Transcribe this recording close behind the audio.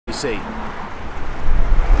see.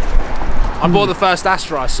 I bought the first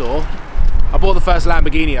Astra I saw. I bought the first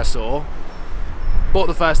Lamborghini I saw. Bought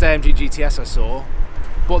the first AMG GTS I saw.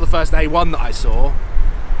 Bought the first A1 that I saw.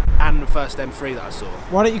 And the first M3 that I saw.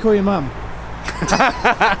 Why don't you call your mum?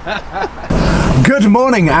 Good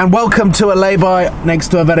morning and welcome to a lay-by next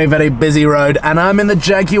to a very, very busy road, and I'm in the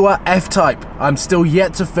Jaguar F-Type. I'm still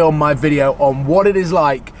yet to film my video on what it is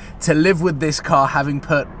like to live with this car, having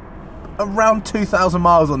put around 2,000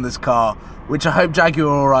 miles on this car, which I hope Jaguar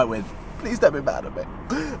are alright with. Please don't be mad at me.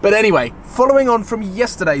 But anyway, following on from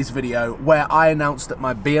yesterday's video where I announced that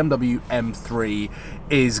my BMW M3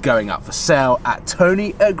 is going up for sale at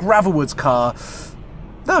Tony at Gravelwood's car.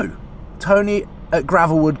 No, Tony at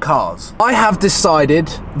Gravelwood Cars. I have decided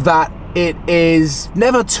that it is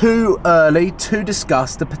never too early to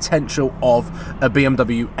discuss the potential of a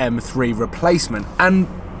BMW M3 replacement. And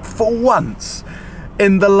for once,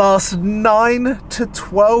 in the last 9 to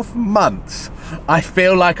 12 months, I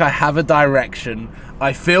feel like I have a direction.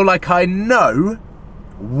 I feel like I know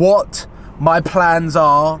what my plans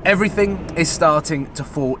are. Everything is starting to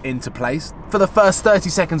fall into place. For the first 30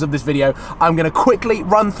 seconds of this video, I'm going to quickly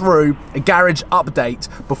run through a garage update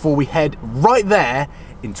before we head right there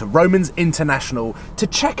into Romans International to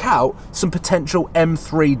check out some potential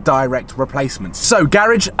M3 direct replacements. So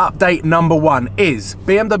garage update number 1 is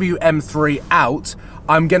BMW M3 out.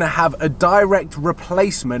 I'm going to have a direct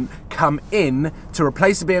replacement come in to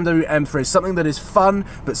replace the BMW M3. Something that is fun,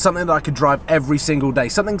 but something that I could drive every single day.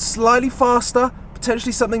 Something slightly faster,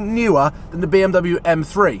 potentially something newer than the BMW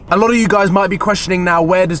M3. A lot of you guys might be questioning now,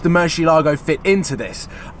 where does the Murcielago fit into this?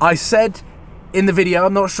 I said in the video,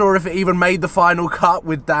 I'm not sure if it even made the final cut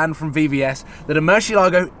with Dan from VVS, that a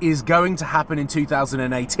Murcielago is going to happen in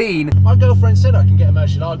 2018. My girlfriend said I can get a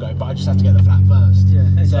Murcielago, but I just have to get the flat first. Yeah,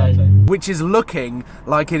 exactly. So, which is looking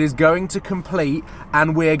like it is going to complete,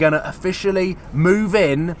 and we're going to officially move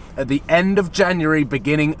in at the end of January,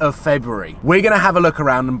 beginning of February. We're going to have a look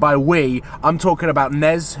around, and by we, I'm talking about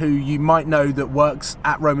Nez, who you might know that works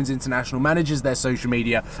at Romans International, manages their social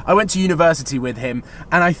media. I went to university with him,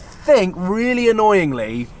 and I think, really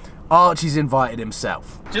annoyingly, Archie's invited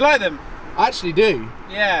himself. Do you like them? I actually do.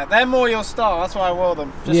 Yeah, they're more your style, that's why I wore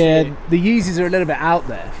them. Just yeah, the Yeezys are a little bit out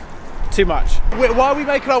there. Too much. Why are we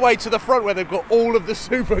making our way to the front where they've got all of the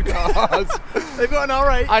supercars? They've got an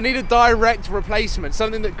R8. I need a direct replacement,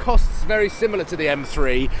 something that costs very similar to the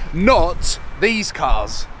M3, not these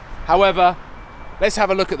cars. However, let's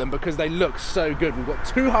have a look at them because they look so good. We've got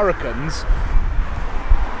 2 Hurricanes.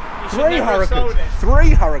 Three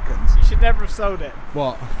Hurricanes. You should never have sold it.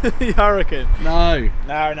 What? The Hurricane. No.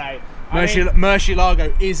 No.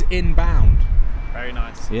 Murcielago is inbound. Very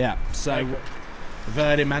nice. Yeah. So,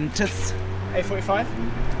 Verdimantis. A45.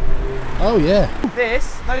 Oh yeah.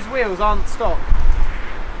 Those wheels aren't stock,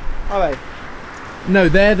 are they? No,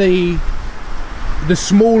 they're the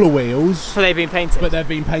smaller wheels. So they've been painted. But they've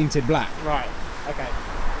been painted black. Right. Okay.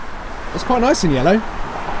 It's quite nice in yellow.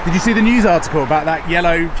 Did you see the news article about that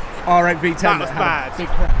yellow R8 V10 that was bad? Big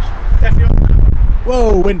crash. Definitely.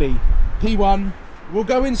 Whoa, windy. P1. We'll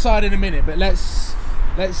go inside in a minute, but let's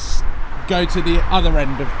go to the other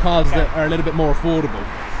end of cars that are a little bit more affordable.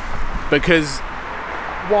 Because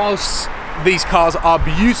whilst these cars are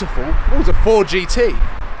beautiful, what was a 4 GT?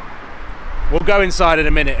 We'll go inside in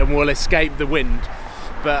a minute and we'll escape the wind.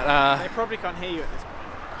 But they probably can't hear you at this point.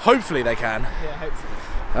 Hopefully they can. Yeah, hopefully.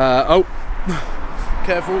 Oh.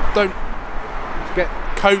 Careful, don't get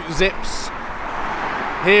coat zips.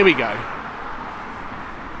 Here we go.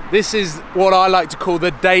 This is what I like to call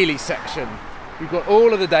the daily section. We've got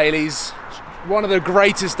all of the dailies. One of the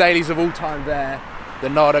greatest dailies of all time there, the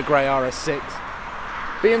Nada Grey RS6.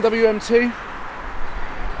 BMW M2.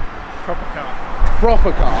 Proper car.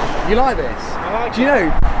 Proper car. You like this? I like it. Do you know,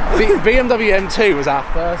 the BMW M2 was our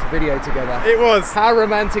first video together. It was. How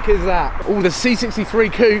romantic is that? Oh, the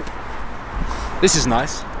C63 coupe. This is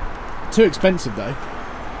nice. Too expensive though.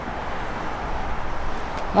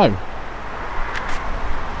 Oh.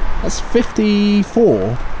 That's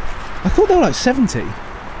 54. I thought they were like 70.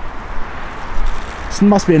 This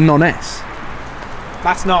must be a non-S.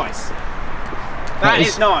 That's nice. That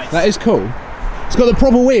is nice. That is cool. It's got the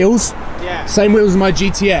proper wheels. Yeah. Same wheels as my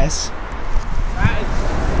GTS. That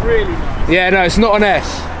is really nice. Yeah, no, it's not an S.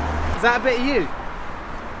 Is that a bit of you?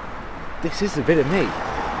 This is a bit of me.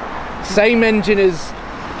 Same engine as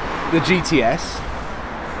the GTS,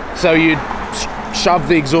 so you'd shove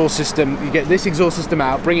the exhaust system, you get this exhaust system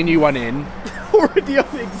out, bring a new one in. Already on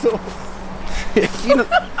the exhaust. You know,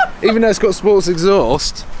 even though it's got sports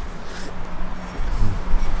exhaust,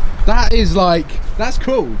 that is like, that's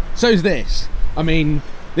cool. So's this. I mean,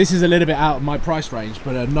 This is a little bit out of my price range,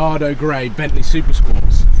 but a Nardo Grey Bentley Super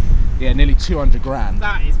Sports. Yeah, nearly 200 grand.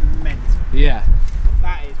 That is mental. Yeah.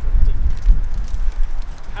 That is ridiculous.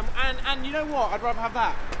 And you know what? I'd rather have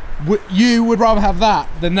that. You would rather have that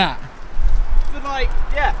than that? But like,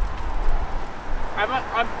 yeah.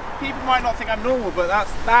 People might not think I'm normal, but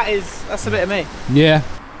that's a bit of me. Yeah.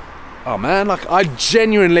 Oh man, like I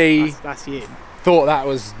genuinely That's you. thought that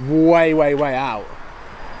was way out.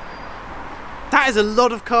 That is a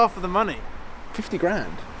lot of car for the money. 50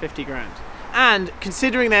 grand. 50 grand. And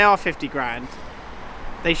considering they are 50 grand,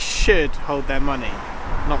 they should hold their money.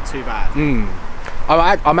 Not too bad.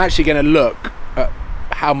 I'm actually going to look at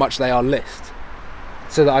how much they are list,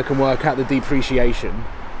 so that I can work out the depreciation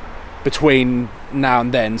between now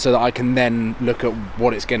and then, so that I can then look at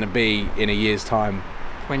what it's going to be in a year's time.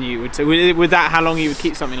 When you would, so with that, how long you would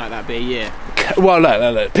keep something like that? Be a year? Well,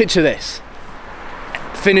 look. Picture this: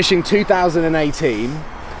 finishing 2018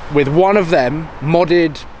 with one of them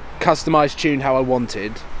modded, customized, tuned how I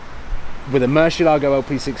wanted, with a Murcielago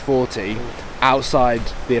LP640 outside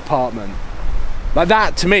the apartment. Like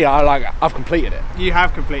that, to me, I've completed it. You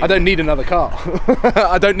have completed. I don't need another car.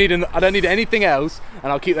 I don't need anything else,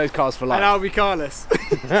 and I'll keep those cars for life. And I'll be carless.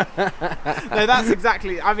 No, that's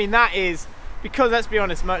exactly. I mean, that is because, let's be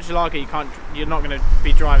honest, Murcielago, you're not going to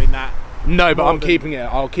be driving that. No, but I'm keeping it.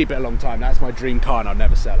 I'll keep it a long time. That's my dream car, and I'll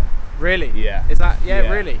never sell it. Really? Yeah. Is that?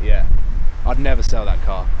 Yeah, really? Yeah. I'd never sell that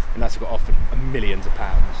car unless I got offered millions of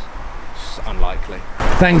pounds. It's unlikely.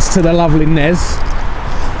 Thanks to the lovely Nez.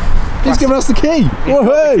 He's giving us the key.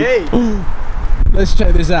 Woohoo! Let's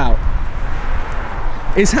check this out.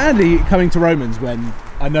 It's handy coming to Romans when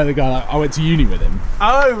I know the guy. I went to uni with him.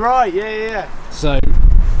 Oh right, yeah. So look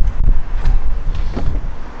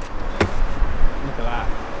at that.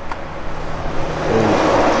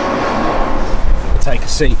 Take a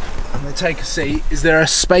seat. I'm gonna take a seat. Is there a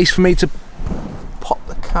space for me to pop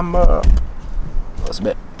the camera up? That's a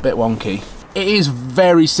bit wonky. It is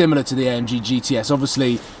very similar to the AMG GTS.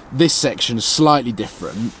 Obviously, this section is slightly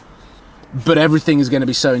different, but everything is going to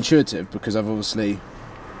be so intuitive because I've obviously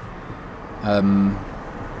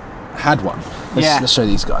had one. Let's show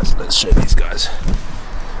these guys.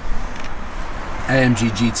 AMG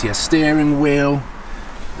GTS steering wheel.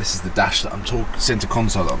 This is the dash that center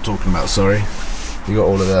console that I'm talking about. Sorry, you got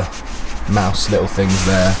all of the mouse little things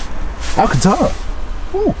there. Alcantara.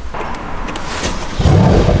 Ooh.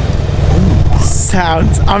 Sound.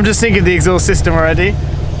 I'm just thinking the exhaust system already.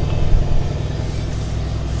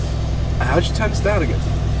 How'd you turn this down again?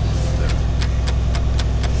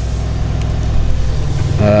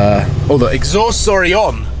 Oh, the exhaust's already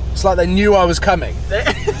on. It's like they knew I was coming.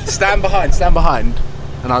 Stand behind,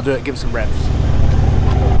 and I'll do it. Give some revs.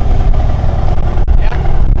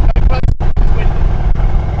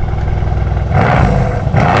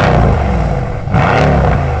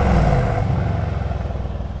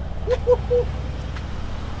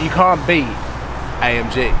 You can't beat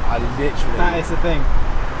AMG. I literally. That is the thing.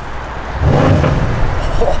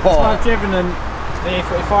 That's why I've driven the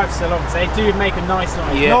A45 for so long, because they do make a nice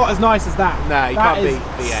noise. Yeah. Not as nice as that. No, you can't beat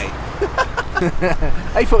V8.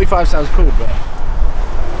 A45 sounds cool, but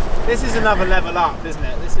this is another level up, isn't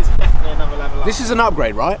it? This is definitely another level up. this is an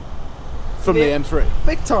upgrade, right? From the M3.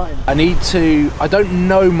 Big time. I don't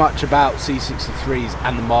know much about C63s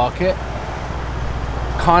and the market.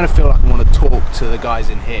 Kind of feel like I want to talk to the guys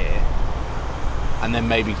in here and then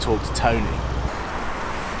maybe talk to Tony.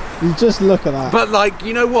 You just look at that. But like,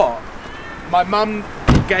 you know what? My mum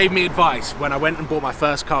gave me advice when I went and bought my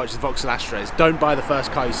first car, which is the Vauxhall Astra. Don't buy the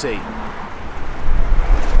first car you see.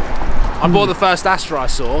 I bought the first Astra I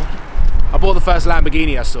saw. I bought the first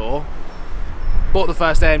Lamborghini I saw. Bought the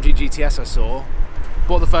first AMG GTS I saw.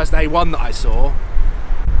 Bought the first A1 that I saw.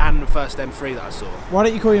 And the first M3 that I saw. Why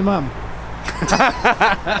don't you call your mum?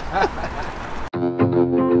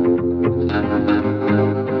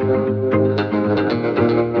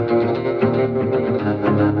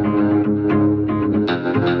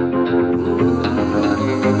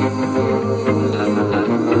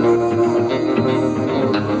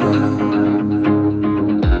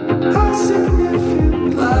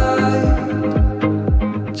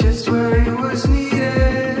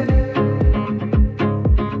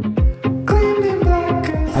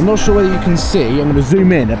 I'm not sure whether you can see, I'm going to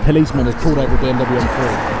zoom in, a policeman has pulled over a BMW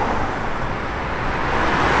M3.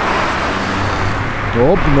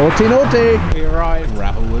 Oh, naughty. We arrived.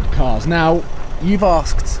 Gravelwood cars. Now, you've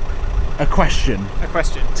asked a question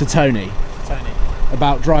to Tony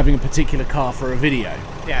about driving a particular car for a video.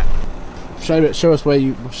 Yeah. Show us where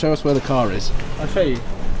the car is. I'll show you.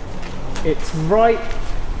 It's right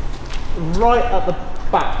at the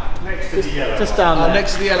back. Next to the yellow. Just down there.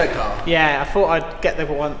 Next to the yellow car. Yeah, I thought I'd get the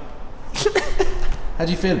one. How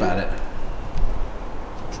do you feel about it?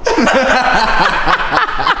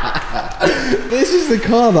 This is the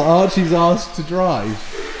car that Archie's asked to drive.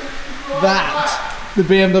 That, the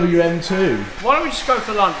BMW M2. Why don't we just go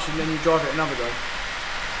for lunch and then you drive it another day?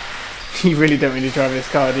 You really don't really drive this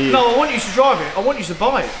car, do you? No, I want you to drive it. I want you to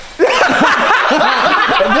buy it. There's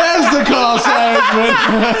the car salesman.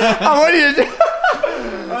 I want you to...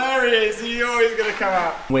 There he is. He's always going to come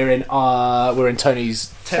out. We're in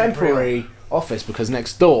Tony's temporary office because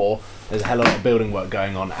next door there's a hell of a lot of building work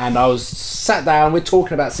going on, and I was sat down. We're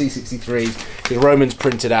talking about C63s because Roman's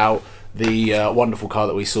printed out the wonderful car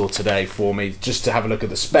that we saw today for me just to have a look at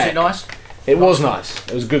the spec. Was it nice? It was nice.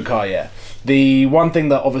 It was a good car, yeah. The one thing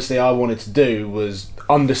that obviously I wanted to do was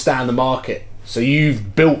understand the market. So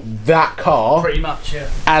you've built that car pretty much, yeah,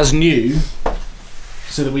 as new,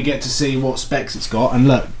 so that we get to see what specs it's got. And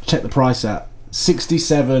look, check the price out: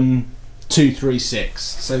 67,236.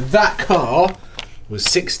 So that car was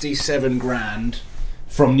 67 grand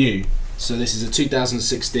from new. So this is a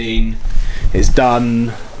 2016. It's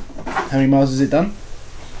done. How many miles has it done?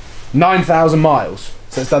 9,000 miles.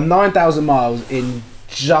 So it's done 9,000 miles in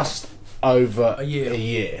just over a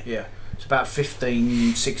year. Yeah, it's about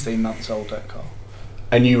 15, 16 months old, that car.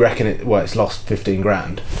 And you reckon it's lost 15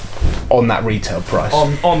 grand on that retail price?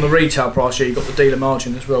 On the retail price, yeah, you've got the dealer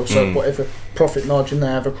margin as well. So whatever profit margin they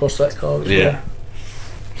have across that car as well.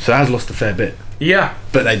 So it has lost a fair bit. Yeah.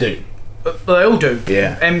 But they do. But they all do.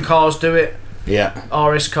 Yeah. M cars do it. Yeah.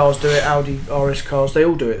 RS cars do it. Audi RS cars, they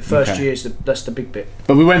all do it. The first year that's the big bit.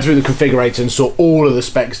 But we went through the configurator and saw all of the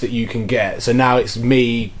specs that you can get. So now it's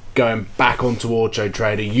me going back onto Auto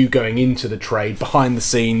Trader, you going into the trade behind the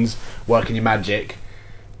scenes, working your magic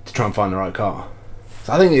to try and find the right car.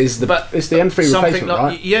 So I think it's the M3 replacement, like,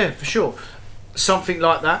 right? Yeah, for sure. Something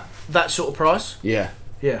like that sort of price. Yeah.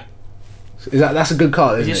 Yeah. That's a good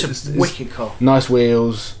car, isn't it? It's a wicked car. Nice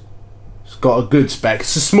wheels. It's got a good spec.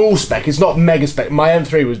 It's a small spec. It's not mega spec. My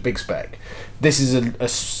M3 was big spec. This is a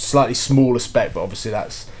slightly smaller spec, but obviously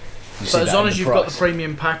that's. But as long as you've got the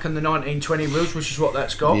premium pack and the 1920 wheels, which is what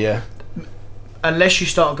that's got. Yeah. Unless you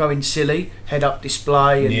start going silly, head-up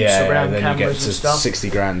display and surround then cameras you get to and stuff. 60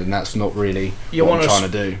 grand, and that's not really what I'm trying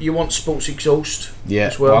to do. You want sports exhaust. Yeah.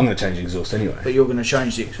 As well. I'm going to change the exhaust anyway. But you're going to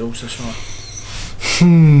change the exhaust. That's right.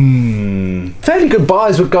 Fairly good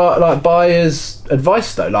buyers would go like buyers'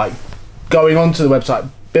 advice though, like going onto the website,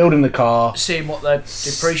 building the car, seeing what the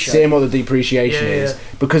depreciation is.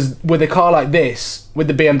 Because with a car like this, with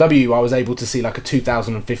the BMW, I was able to see like a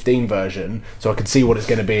 2015 version, so I could see what it's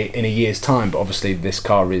going to be in a year's time. But obviously, this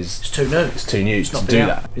car is too new. It's too new to do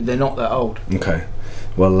that. They're not that old. Okay,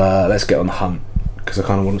 well let's get on the hunt because I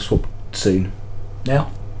kind of want to swap soon. Now?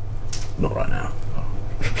 Not right now.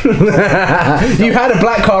 You had a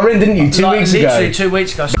black car in, didn't you, 2 weeks ago? Literally 2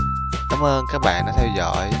 weeks ago. Cảm ơn các bạn đã theo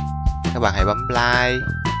dõi. Các bạn hãy bấm like,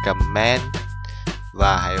 comment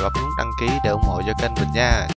và hãy bấm nút đăng ký để ủng hộ cho kênh mình nha.